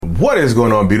What is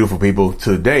going on, beautiful people?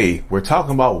 Today, we're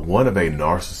talking about one of a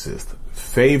narcissist's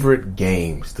favorite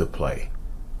games to play.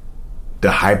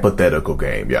 The hypothetical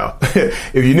game, y'all.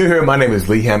 If you're new here, my name is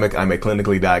Lee Hammock. I'm a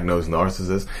clinically diagnosed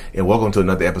narcissist, and welcome to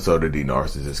another episode of The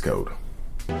Narcissist Code.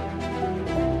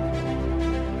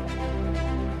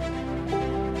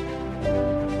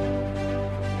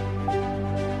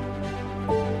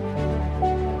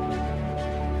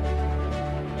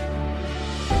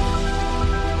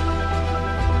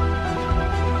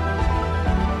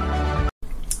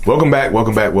 Welcome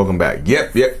back.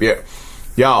 Yep.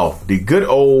 Y'all, the good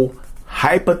old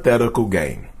hypothetical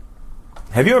game.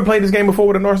 Have you ever played this game before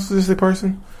with a narcissistic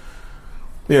person?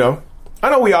 You know, I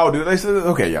know we all do. They say,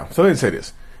 okay, y'all. So let me say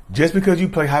this. Just because you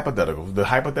play the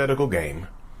hypothetical game,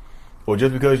 or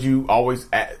just because you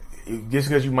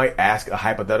might ask a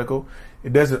hypothetical,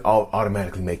 it doesn't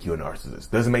automatically make you a narcissist.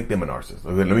 Doesn't make them a narcissist.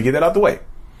 Okay, let me get that out the way.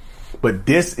 But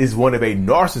this is one of a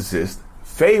narcissist's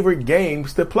favorite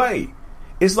games to play.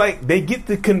 It's like they get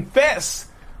to confess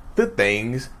the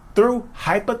things through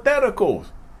hypotheticals.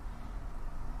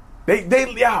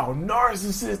 Y'all,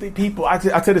 narcissistic people. I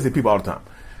tell this to people all the time.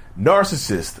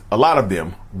 Narcissists, a lot of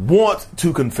them want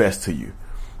to confess to you.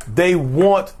 They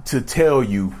want to tell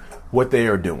you what they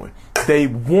are doing. They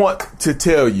want to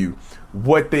tell you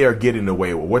what they are getting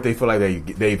away with, what they feel like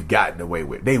they've gotten away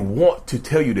with. They want to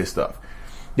tell you this stuff.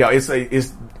 Yeah,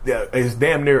 it's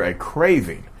damn near a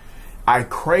craving. I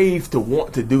crave to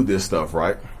want to do this stuff,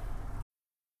 right?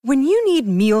 When you need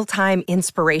mealtime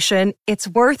inspiration, it's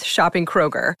worth shopping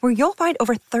Kroger, where you'll find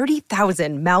over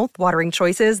 30,000 mouth-watering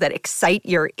choices that excite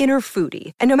your inner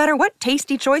foodie. And no matter what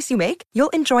tasty choice you make, you'll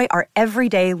enjoy our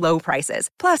everyday low prices,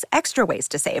 plus extra ways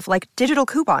to save, like digital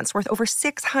coupons worth over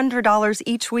 $600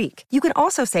 each week. You can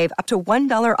also save up to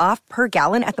 $1 off per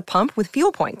gallon at the pump with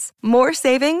fuel points. More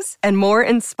savings and more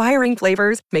inspiring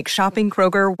flavors make shopping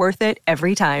Kroger worth it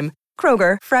every time.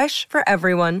 Kroger, fresh for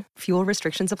everyone. Fuel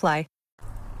restrictions apply.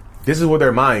 This is where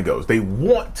their mind goes. They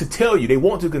want to tell you. They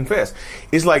want to confess.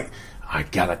 It's like, I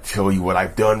gotta tell you what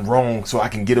I've done wrong so I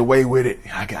can get away with it.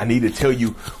 I need to tell you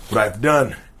what I've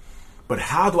done. But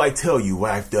how do I tell you what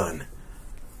I've done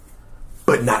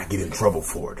but not get in trouble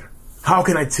for it? How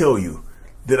can I tell you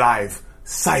that I've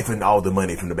siphoned all the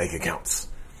money from the bank accounts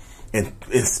and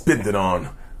spent it on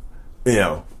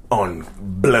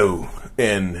blow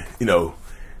and,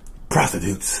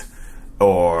 prostitutes,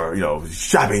 or,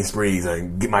 shopping sprees,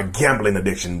 and get my gambling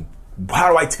addiction? How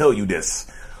do I tell you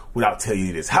this without telling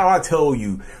you this? How do I tell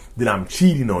you that I'm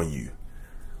cheating on you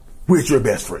with your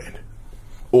best friend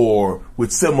or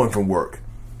with someone from work?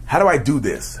 How do I do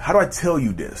this? How do I tell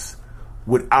you this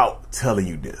without telling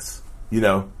you this?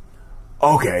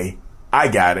 Okay, I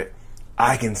got it.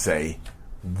 I can say,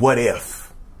 what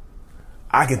if?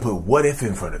 I can put what if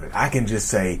in front of it. I can just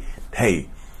say, hey,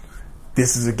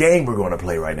 this is a game we're going to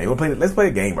play right now. Let's play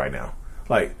a game right now.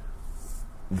 Like,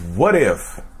 what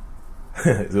if?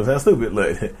 It's gonna sound stupid.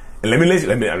 Look, and let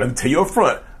me tell you up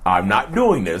front. I'm not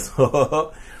doing this.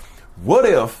 What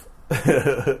if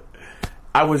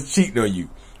I was cheating on you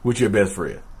with your best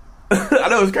friend? I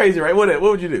know it's crazy, right? What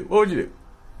would you do? What would you do?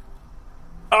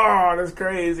 Oh, that's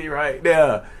crazy, right?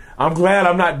 Yeah. I'm glad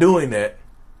I'm not doing that.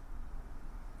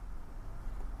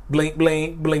 Blink,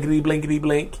 blink, blinkety, blinkety,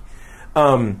 blink.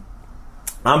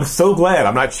 I'm so glad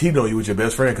I'm not cheating on you with your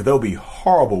best friend, because that would be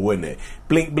horrible, wouldn't it?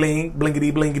 Blink, blink,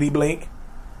 blinkety, blinkety, blink.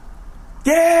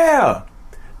 Yeah!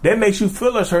 That makes you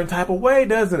feel a certain type of way,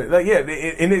 doesn't it? Like, yeah,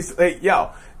 and it's like,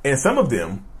 y'all, and some of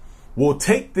them will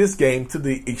take this game to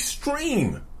the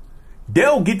extreme.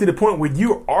 They'll get to the point where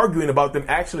you're arguing about them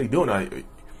actually doing it.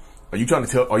 Are you trying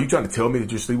to tell me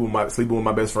that you're sleeping with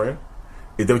my best friend?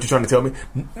 Is that what you're trying to tell me?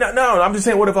 No, I'm just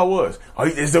saying, what if I was?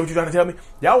 Is that what you're trying to tell me?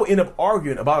 Y'all will end up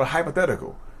arguing about a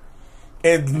hypothetical.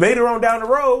 And later on down the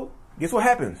road, guess what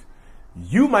happens?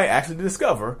 You might actually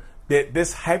discover that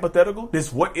this hypothetical,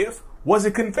 this what if, was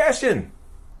a confession.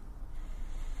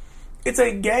 It's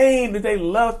a game that they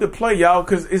love to play, y'all,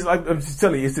 because it's like, I'm just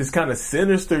telling you, it's this kind of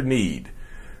sinister need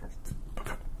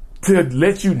to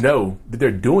let you know that they're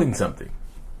doing something.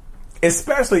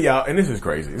 Especially, y'all, and this is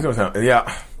crazy. It's gonna sound,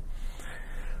 yeah.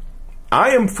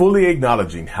 I am fully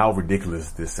acknowledging how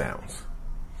ridiculous this sounds.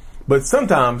 But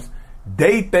sometimes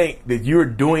they think that you're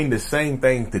doing the same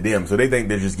thing to them, so they think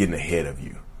they're just getting ahead of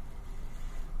you.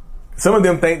 Some of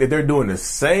them think that they're doing the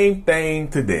same thing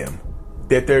to them,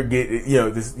 that they're getting,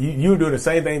 you're doing the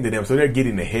same thing to them, so they're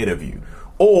getting ahead of you.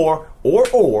 Or,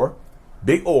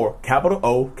 big or, capital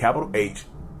O, capital H,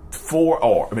 4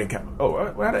 R.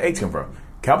 Where did H come from?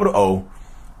 Capital O,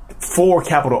 4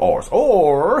 capital R's.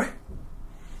 Or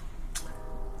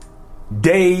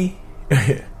they,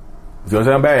 it's gonna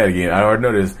sound bad again. I already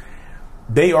know this.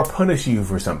 they are punishing you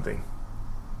for something,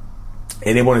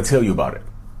 and they want to tell you about it.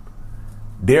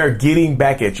 They're getting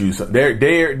back at you. So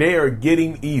they are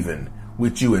getting even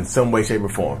with you in some way, shape, or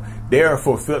form. They are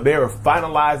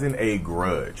finalizing a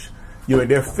grudge.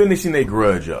 They're finishing a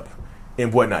grudge up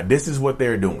and whatnot. This is what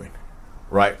they're doing,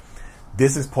 right?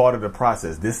 This is part of the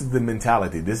process. This is the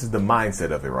mentality. This is the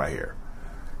mindset of it right here.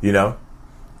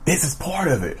 This is part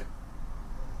of it.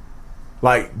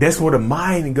 Like, that's where the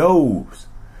mind goes.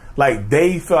 Like,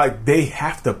 they feel like they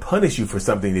have to punish you for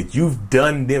something that you've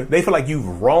done them. They feel like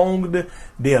you've wronged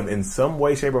them in some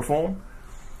way, shape, or form.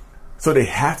 So they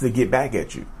have to get back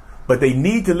at you. But they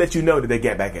need to let you know that they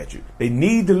get back at you. They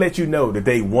need to let you know that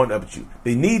they one-upped you.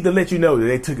 They need to let you know that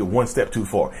they took it one step too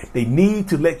far. They need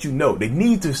to let you know. They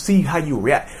need to see how you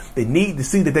react. They need to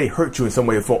see that they hurt you in some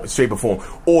way, shape, or form.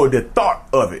 Or the thought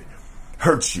of it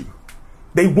hurts you.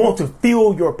 They want to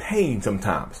feel your pain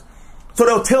sometimes. So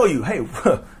they'll tell you, hey,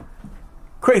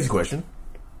 crazy question.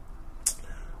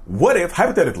 What if,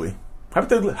 hypothetically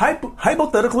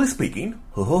speaking,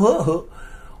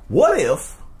 what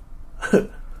if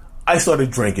I started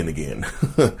drinking again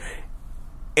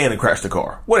and I crashed the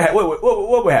car? What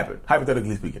would happen,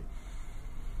 hypothetically speaking?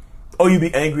 Oh, you'd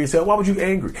be angry as hell. Why would you be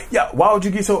angry? Yeah, why would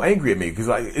you get so angry at me? Because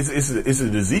like it's a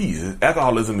disease.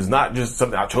 Alcoholism is not just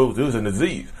something I chose to do. It's a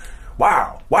disease.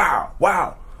 Wow.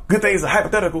 Good thing it's a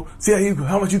hypothetical. See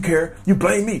how much you care. You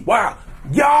blame me. Wow.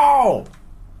 Y'all.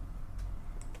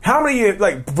 How many,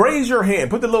 raise your hand.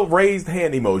 Put the little raised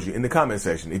hand emoji in the comment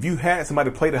section. If you had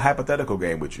somebody play the hypothetical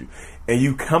game with you and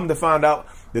you come to find out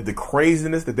that the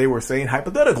craziness that they were saying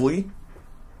hypothetically,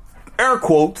 air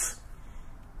quotes,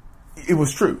 it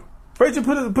was true. Put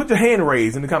your hand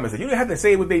raised in the comment section. You don't have to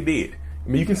say what they did. I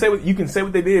mean, you can say what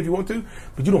they did if you want to,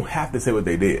 but you don't have to say what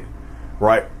they did,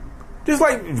 right? Just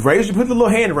put the little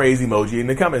hand raise emoji in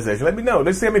the comment section. Let me know.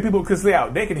 Let's see how many people can say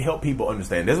out. They can help people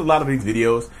understand. There's a lot of these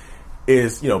videos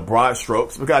is, broad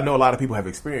strokes, because I know a lot of people have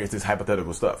experienced this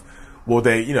hypothetical stuff. Well,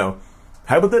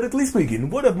 hypothetically speaking,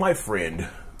 what if my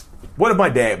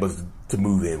dad was to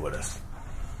move in with us?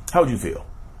 How would you feel?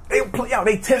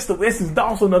 They test this is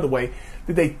also another way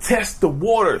that they test the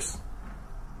waters.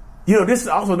 This is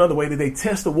also another way that they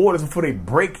test the waters before they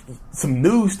break some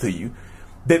news to you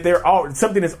that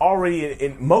something that's already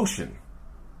in motion.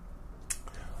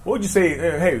 What would you say?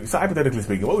 Hey, so hypothetically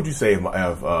speaking, what would you say if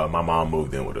my mom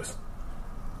moved in with us?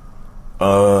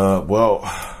 Well,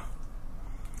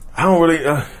 I don't really.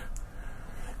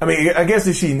 I guess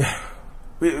if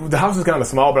the house is kind of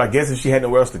small, but I guess if she had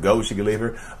nowhere else to go, she could leave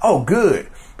her. Oh, good,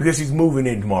 because she's moving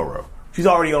in tomorrow. She's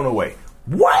already on her way.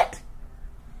 What?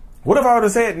 What if I would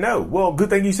have said no? Well,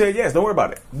 good thing you said yes. Don't worry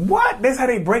about it. What? That's how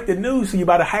they break the news to you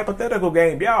by the hypothetical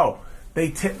game. Y'all,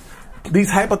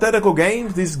 these hypothetical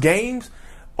games, these games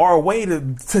are a way to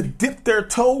dip their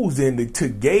toes in to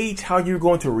gauge how you're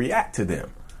going to react to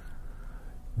them.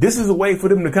 This is a way for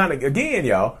them to kind of, again,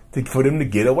 y'all, for them to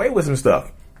get away with some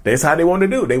stuff. That's how they want to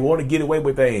do. They want to get away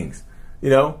with things. They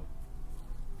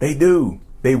do.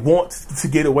 They want to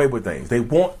get away with things. They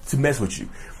want to mess with you.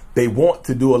 They want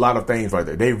to do a lot of things right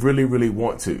there. They really, really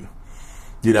want to.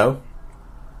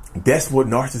 That's what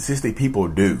narcissistic people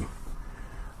do.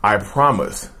 I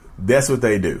promise. That's what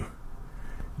they do.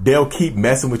 They'll keep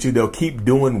messing with you. They'll keep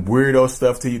doing weirdo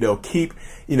stuff to you. They'll keep,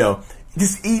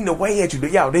 just eating away at you.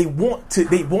 They want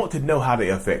to know how they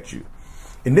affect you.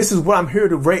 And this is what I'm here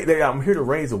to raise. I'm here to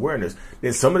raise awareness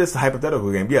that some of this is a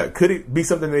hypothetical game. Yeah, could it be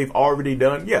something they've already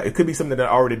done? Yeah, it could be something they've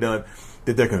already done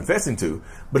that they're confessing to.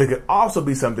 But it could also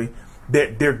be something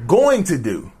that they're going to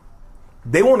do.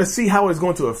 They want to see how it's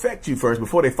going to affect you first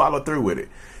before they follow through with it.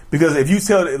 Because if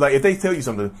they tell you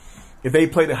something, if they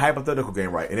play the hypothetical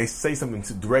game right and they say something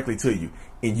directly to you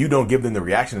and you don't give them the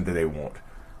reaction that they want,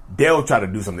 they'll try to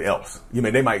do something else.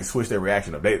 They might switch their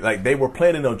reaction up. They were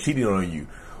planning on cheating on you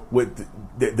with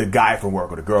the guy from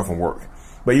work or the girl from work.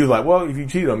 But you was like, well, if you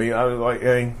cheat on me, I was like,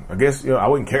 hey, I guess, I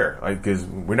wouldn't care. Because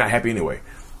we're not happy anyway.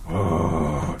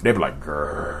 Oh, they'd be like,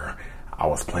 grr, I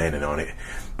was planning on it.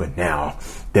 But now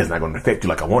that's not going to affect you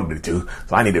like I wanted it to.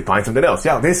 So I need to find something else.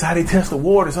 Y'all, this is how they test the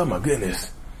waters. Oh my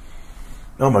goodness.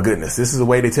 This is the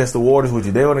way they test the waters with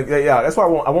you. That's why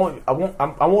I want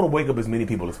to wake up as many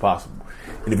people as possible.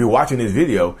 And if you're watching this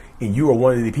video and you are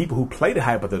one of the people who play the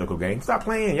hypothetical game, stop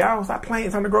playing, y'all. Stop playing.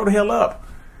 It's time to grow the hell up.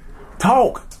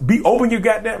 Talk. Be open your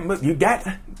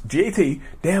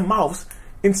damn mouths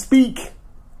and speak.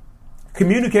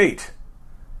 Communicate.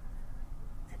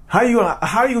 How you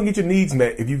gonna get your needs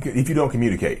met if you don't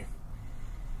communicate?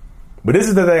 But this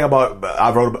is the thing about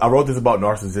I wrote this about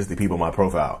narcissistic people in my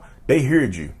profile. They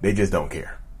heard you. They just don't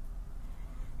care.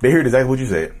 They heard exactly what you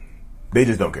said. They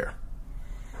just don't care.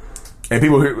 And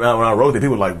people when I wrote that,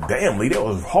 people were like, "Damn, Lee, that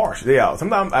was harsh." Yeah,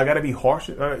 sometimes I gotta be harsh.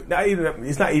 It's not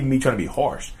even me trying to be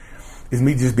harsh. It's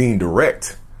me just being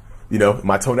direct. You know,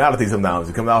 my tonality sometimes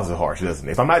it comes off as harsh, doesn't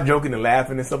it? If I'm not joking and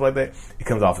laughing and stuff like that, it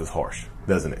comes off as harsh,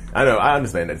 doesn't it? I know, I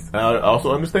understand that. I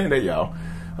also understand that, y'all.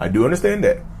 I do understand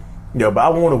that. You know, but I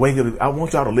want to wake up. I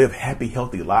want y'all to live happy,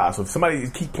 healthy lives. So if somebody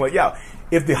keep playing, y'all,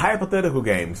 if the hypothetical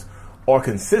games are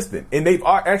consistent and they've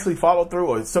actually followed through,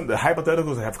 or some of the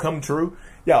hypotheticals have come true,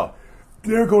 y'all,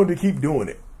 they're going to keep doing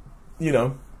it. You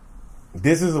know,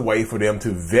 this is a way for them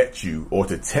to vet you or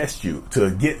to test you, to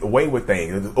get away with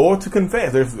things or to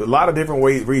confess. There's a lot of different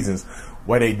reasons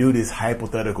why they do this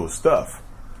hypothetical stuff.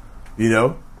 You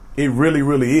know, it really,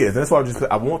 really is. That's why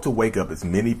I want to wake up as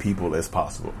many people as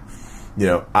possible. You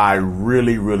know, I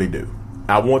really, really do.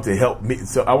 I want to help me.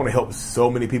 So I want to help so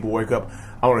many people wake up.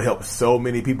 I want to help so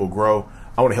many people grow.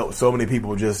 I want to help so many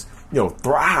people just, you know,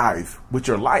 thrive with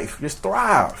your life. Just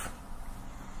thrive.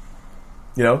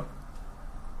 You know,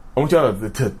 I want y'all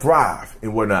to thrive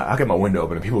and whatnot. I got my window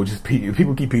open and people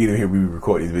keep peeking in here. We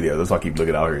record these videos. That's why I keep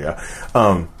looking out here,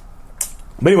 y'all.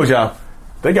 But anyways, y'all,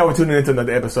 thank y'all for tuning into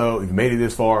another episode. If you made it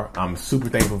this far, I'm super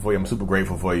thankful for you. I'm super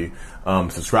grateful for you.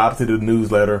 Subscribe to the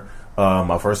newsletter.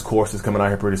 My first course is coming out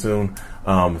here pretty soon.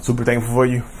 Super thankful for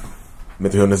you.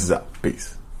 Mental Healness is out.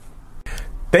 Peace.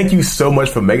 Thank you so much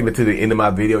for making it to the end of my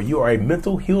video. You are a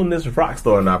mental healness rock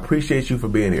star, and I appreciate you for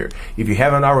being here. If you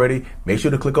haven't already, make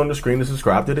sure to click on the screen to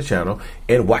subscribe to the channel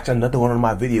and watch another one of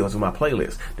my videos in my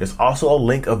playlist. There's also a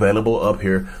link available up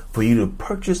here for you to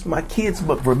purchase my kids'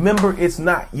 book, Remember It's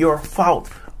Not Your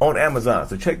Fault, on Amazon.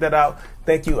 So check that out.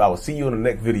 Thank you. I will see you in the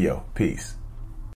next video. Peace.